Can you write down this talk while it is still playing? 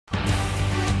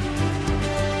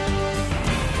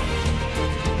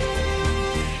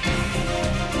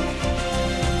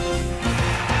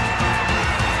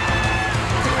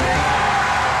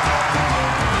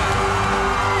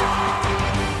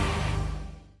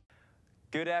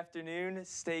Good afternoon,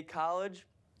 State College.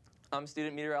 I'm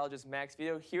student meteorologist Max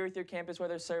Vido here with your campus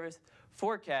weather service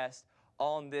forecast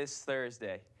on this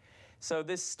Thursday. So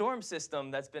this storm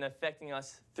system that's been affecting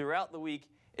us throughout the week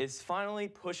is finally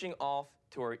pushing off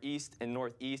to our east and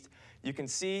northeast. You can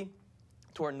see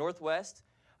to our northwest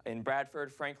in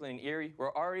Bradford, Franklin, and Erie,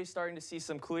 we're already starting to see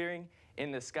some clearing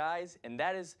in the skies, and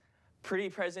that is pretty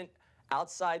present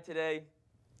outside today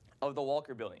of the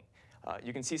Walker Building.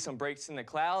 You can see some breaks in the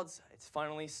clouds. It's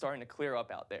finally starting to clear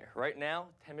up out there. Right now,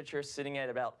 temperature is sitting at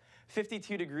about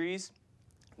 52 degrees.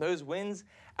 Those winds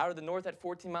out of the north at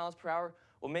 14 miles per hour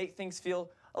will make things feel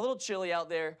a little chilly out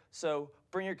there, so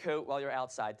bring your coat while you're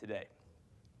outside today.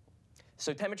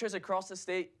 So temperatures across the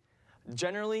state,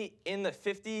 generally in the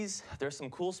 50s. There's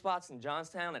some cool spots in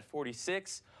Johnstown at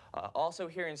 46, also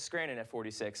here in Scranton at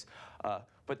 46.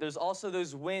 But there's also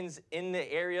those winds in the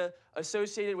area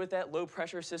associated with that low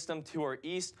pressure system to our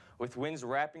east, with winds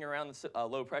wrapping around the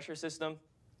low pressure system.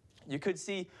 You could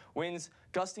see winds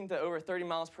gusting to over 30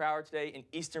 miles per hour today in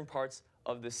eastern parts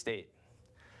of the state.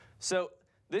 So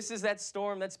this is that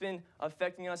storm that's been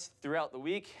affecting us throughout the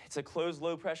week. It's a closed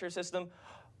low pressure system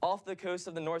off the coast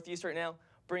of the northeast right now,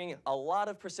 bringing a lot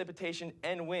of precipitation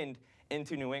and wind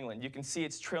into New England. You can see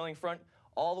its trailing front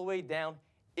all the way down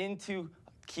into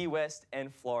Key West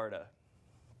and Florida.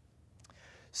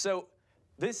 So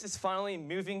this is finally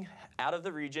moving out of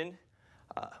the region.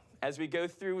 As we go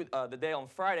through the day on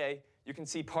Friday, you can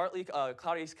see partly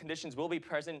cloudy conditions will be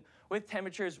present with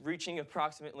temperatures reaching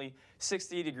approximately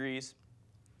 60 degrees.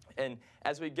 And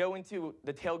as we go into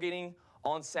the tailgating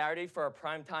on Saturday for our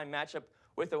primetime matchup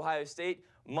with Ohio State,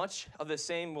 much of the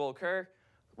same will occur.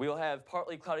 We will have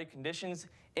partly cloudy conditions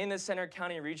in the Center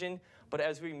County region, but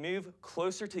as we move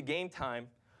closer to game time,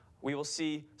 we will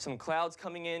see some clouds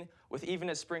coming in with even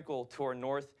a sprinkle to our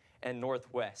north and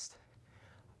northwest.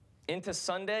 Into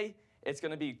Sunday, it's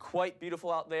going to be quite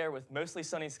beautiful out there with mostly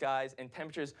sunny skies and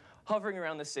temperatures hovering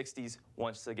around the 60s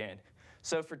once again.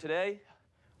 So for today,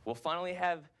 we'll finally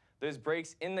have those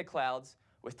breaks in the clouds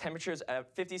with temperatures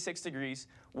at 56 degrees,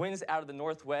 winds out of the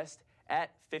northwest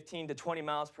at 15 to 20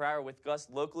 miles per hour with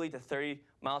gusts locally to 30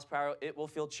 miles per hour. It will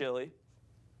feel chilly.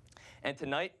 And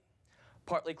tonight,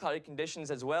 partly cloudy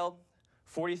conditions as well,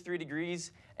 43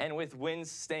 degrees, and with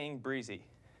winds staying breezy.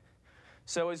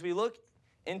 So as we look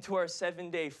into our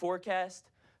 7-day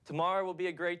forecast, tomorrow will be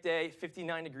a great day,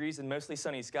 59 degrees and mostly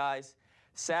sunny skies.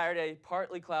 Saturday,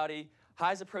 partly cloudy,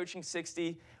 highs approaching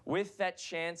 60 with that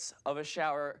chance of a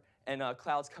shower and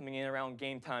clouds coming in around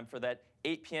game time for that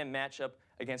 8 p.m. matchup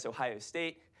against Ohio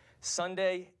State.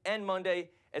 Sunday and Monday,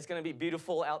 it's going to be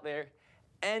beautiful out there.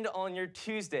 And on your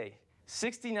Tuesday,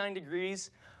 69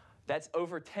 degrees. That's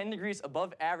over 10 degrees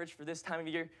above average for this time of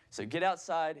year. So get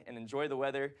outside and enjoy the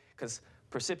weather because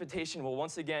precipitation will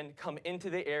once again come into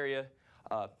the area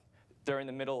during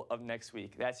the middle of next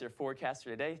week. That's your forecast for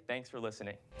today. Thanks for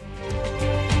listening.